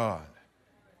where God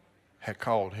had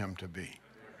called him to be.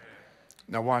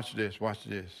 Now watch this.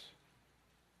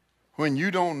 When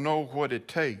you don't know what it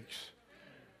takes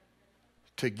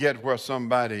to get where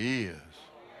somebody is,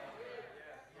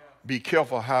 be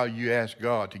careful how you ask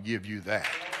God to give you that.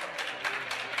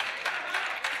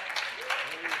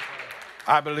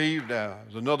 I believe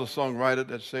there's another songwriter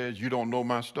that says, you don't know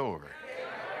my story.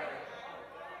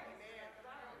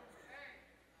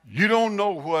 You don't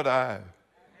know what I've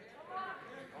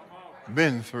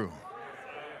been through.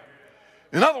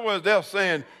 In other words, they're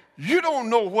saying, you don't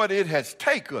know what it has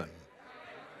taken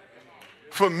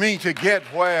for me to get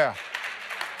where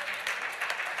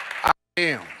I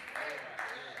am.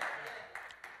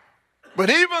 But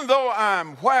even though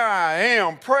I'm where I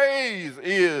am, praise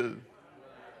is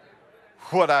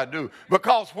what I do.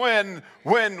 Because when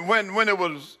it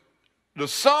was the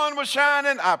sun was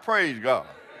shining, I praised God.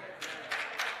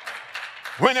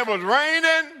 When it was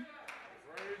raining,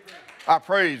 I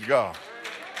praised God.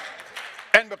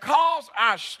 And because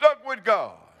I stuck with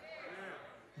God,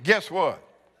 guess what?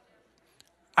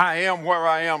 I am where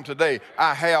I am today.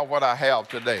 I have what I have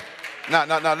today. Now,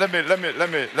 let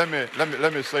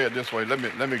me say it this way.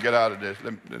 Let me get out of this.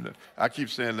 I keep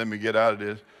saying, let me get out of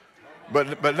this.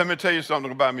 But let me tell you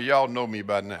something about me. Y'all know me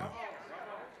by now.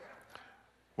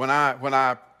 When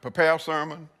I prepare a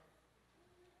sermon,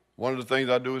 one of the things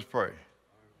I do is pray.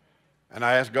 And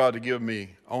I ask God to give me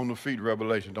on the feet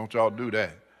revelation. Don't y'all do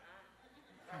that.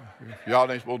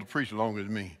 Y'all ain't supposed to preach as long as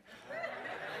me.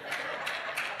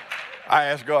 I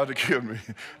ask God to give me.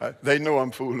 They know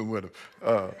I'm fooling with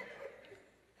them.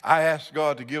 I ask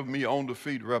God to give me on the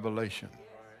feet revelation.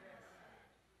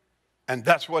 And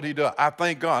that's what he does. I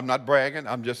thank God. I'm not bragging.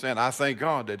 I'm just saying I thank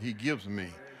God that he gives me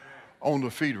on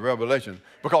the feet revelation.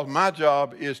 Because my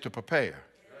job is to prepare.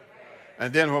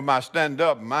 And then when I stand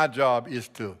up, my job is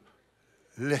to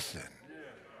listen.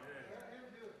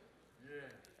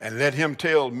 And let him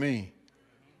tell me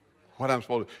what I'm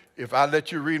supposed to. If I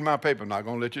let you read my paper, I'm not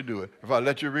going to let you do it. If I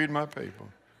let you read my paper,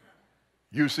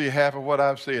 you see half of what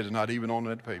I've said is not even on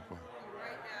that paper.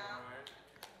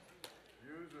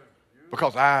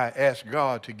 Because I asked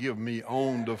God to give me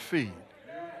on the feet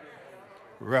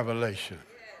revelation.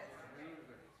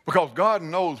 Because God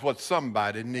knows what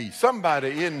somebody needs.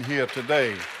 Somebody in here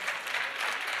today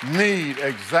need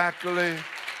exactly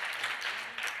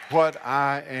what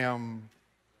I am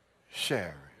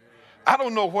sharing. I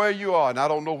don't know where you are, and I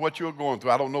don't know what you're going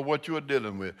through. I don't know what you're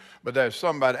dealing with. But there's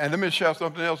somebody, and let me share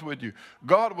something else with you.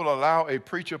 God will allow a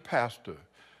preacher pastor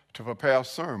to prepare a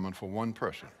sermon for one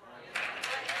person.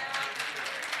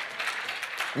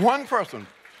 One person.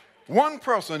 One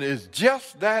person is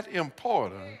just that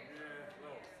important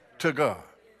to God.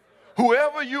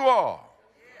 Whoever you are,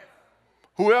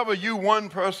 whoever you one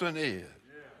person is,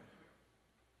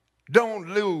 don't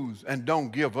lose and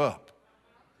don't give up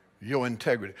your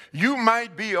integrity. You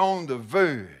might be on the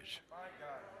verge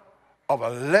of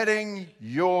letting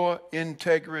your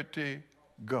integrity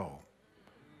go.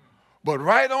 But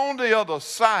right on the other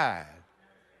side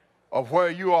of where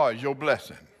you are is your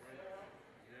blessing.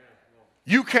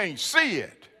 You can't see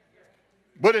it,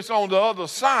 but it's on the other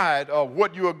side of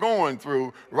what you are going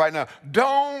through right now.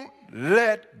 Don't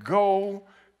let go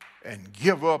and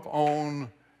give up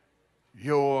on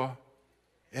your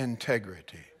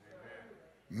integrity.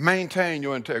 Maintain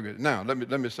your integrity. Now, let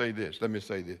me say this.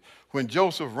 When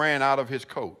Joseph ran out of his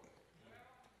coat,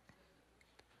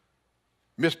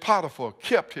 Miss Potiphar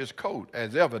kept his coat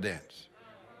as evidence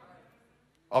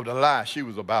of the lie she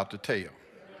was about to tell.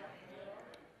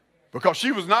 Because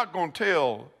she was not going to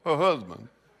tell her husband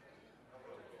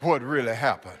what really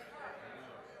happened.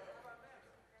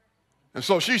 And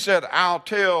so she said, I'll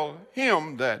tell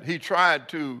him that he tried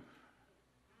to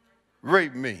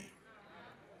rape me,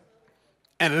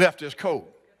 and left his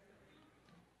coat.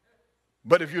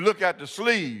 But if you look at the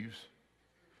sleeves,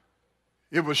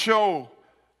 it will show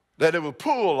that it was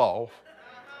pulled off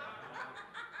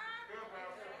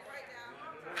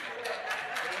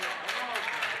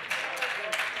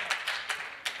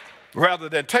rather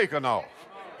than taken off.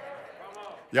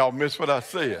 Y'all missed what I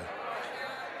said.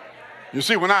 You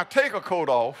see, when I take a coat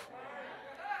off,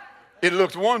 it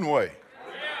looks one way.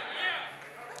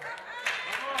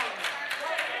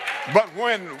 But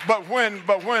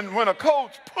when a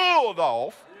coat's pulled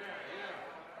off,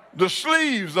 the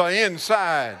sleeves are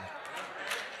inside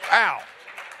out.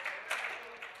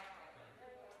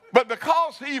 But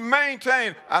because he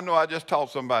maintained, I know I just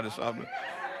taught somebody something.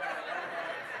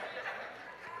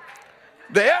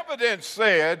 The evidence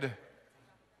said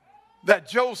that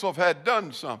Joseph had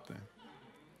done something.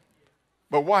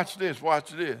 But watch this.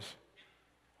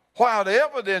 While the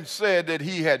evidence said that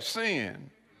he had sinned,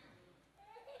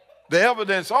 the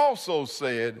evidence also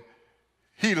said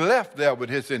he left there with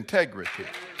his integrity.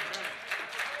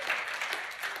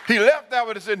 He left there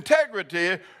with his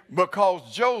integrity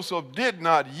because Joseph did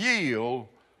not yield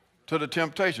to the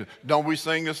temptation. Don't we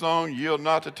sing the song, Yield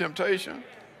Not to Temptation?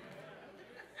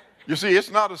 You see, it's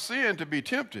not a sin to be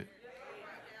tempted.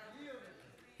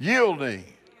 Yielding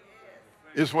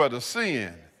is where the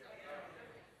sin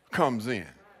comes in.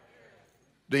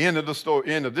 The end of the story,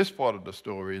 end of this part of the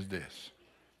story is this.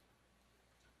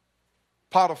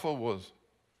 Potiphar was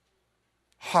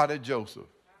hot at Joseph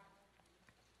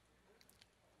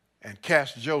and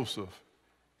cast Joseph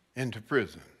into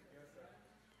prison.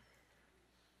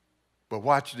 But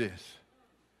watch this.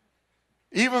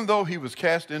 Even though he was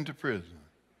cast into prison,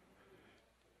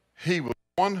 he was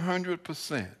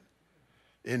 100%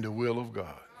 in the will of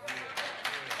God.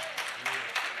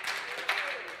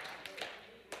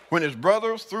 When his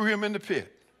brothers threw him in the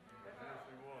pit,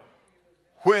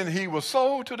 when he was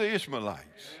sold to the Ishmaelites,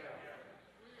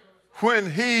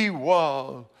 when he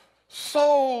was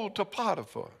sold to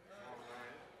Potiphar,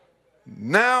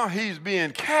 now he's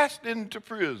being cast into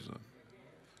prison.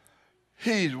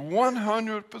 He's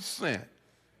 100%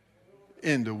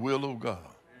 in the will of God.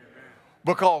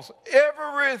 Because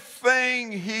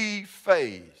everything he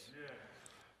faced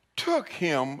took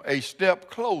him a step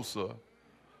closer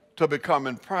to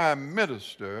becoming prime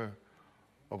minister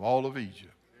of all of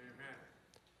Egypt.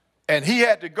 And he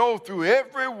had to go through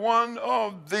every one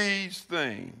of these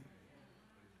things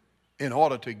in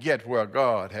order to get where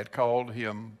God had called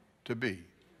him to be.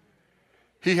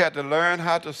 He had to learn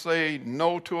how to say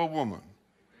no to a woman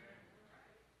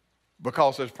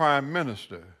because as prime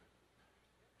minister,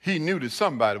 he knew that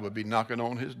somebody would be knocking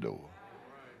on his door.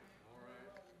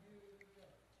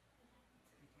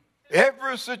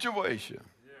 Every situation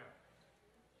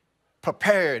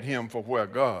prepared him for where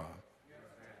God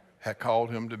had called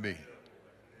him to be.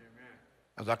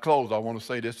 As I close, I want to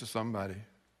say this to somebody.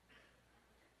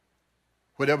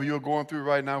 Whatever you're going through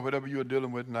right now, whatever you're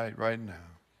dealing with right now,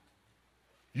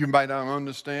 you might not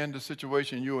understand the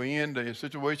situation you're in, the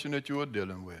situation that you are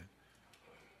dealing with.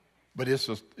 But it's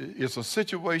a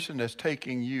situation that's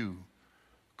taking you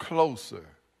closer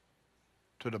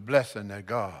to the blessing that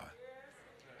God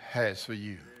has for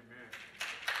you.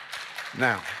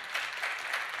 Now,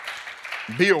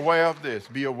 be aware of this.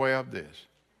 Be aware of this.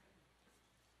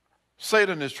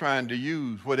 Satan is trying to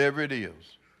use whatever it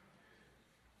is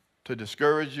to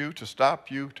discourage you, to stop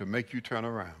you, to make you turn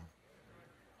around.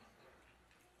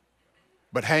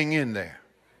 But hang in there.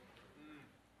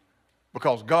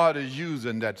 Because God is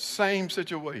using that same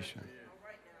situation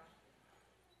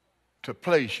to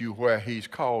place you where he's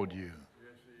called you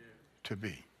to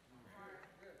be.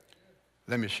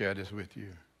 Let me share this with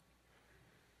you.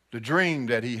 The dream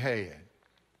that he had,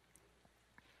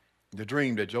 the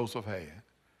dream that Joseph had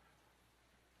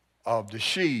of the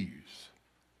sheaves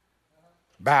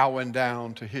bowing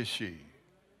down to his sheaves.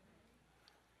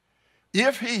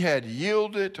 If he had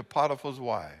yielded to Potiphar's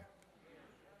wife,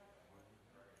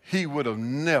 he would have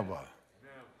never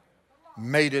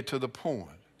made it to the point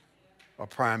of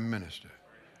prime minister.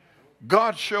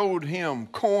 God showed him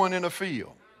corn in a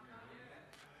field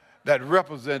that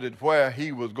represented where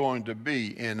he was going to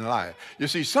be in life. You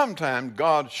see, sometimes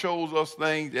God shows us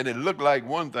things and it looked like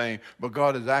one thing, but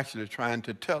God is actually trying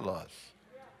to tell us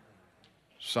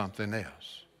something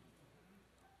else.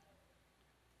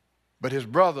 But his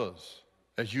brothers,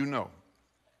 as you know,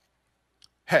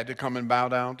 had to come and bow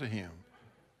down to him.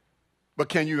 But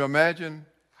can you imagine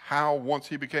how once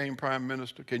he became prime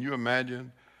minister, can you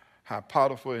imagine how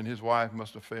Potiphar and his wife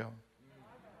must have felt?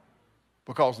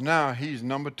 Because now he's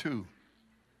number 2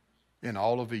 in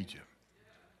all of Egypt.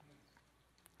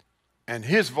 And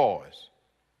his voice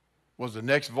was the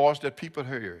next voice that people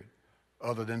heard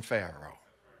other than Pharaoh.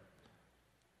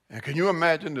 And can you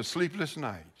imagine the sleepless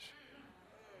nights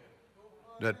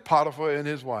that Potiphar and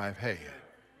his wife had?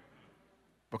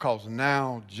 Because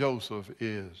now Joseph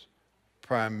is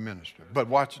prime minister. But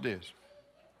watch this.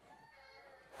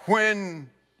 When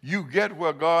you get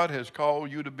where God has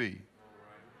called you to be,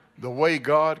 the way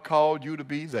God called you to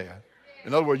be there.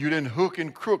 In other words, you didn't hook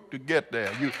and crook to get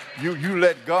there. You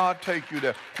let God take you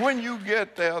there. When you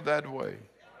get there that way,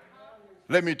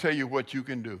 let me tell you what you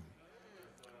can do.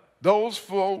 Those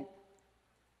folk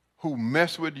who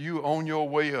mess with you on your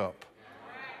way up,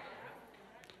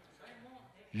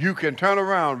 you can turn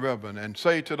around, Reverend, and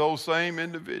say to those same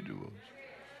individuals,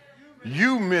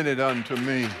 you meant it unto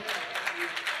me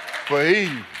for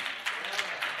evil.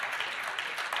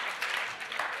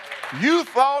 You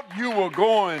thought you were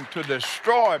going to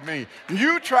destroy me.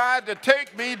 You tried to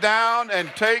take me down and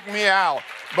take me out.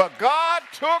 But God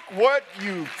took what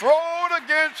you throwed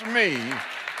against me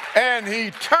and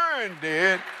he turned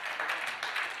it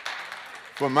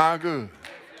for my good.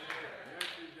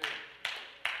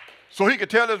 So he could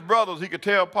tell his brothers, he could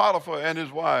tell Potiphar and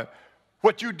his wife,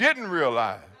 what you didn't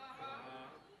realize,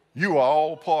 you are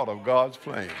all part of God's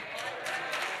plan.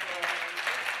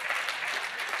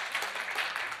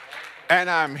 And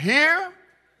I'm here,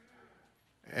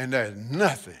 and there's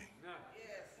nothing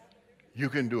you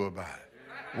can do about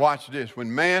it. Watch this.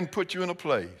 When man puts you in a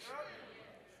place,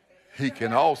 he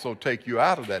can also take you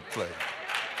out of that place.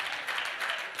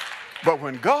 But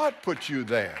when God puts you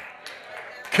there,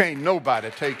 can't nobody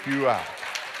take you out.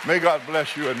 May God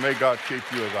bless you, and may God keep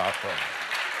you as our prayer.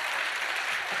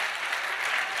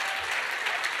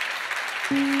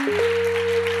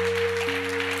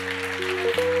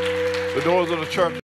 The doors of the church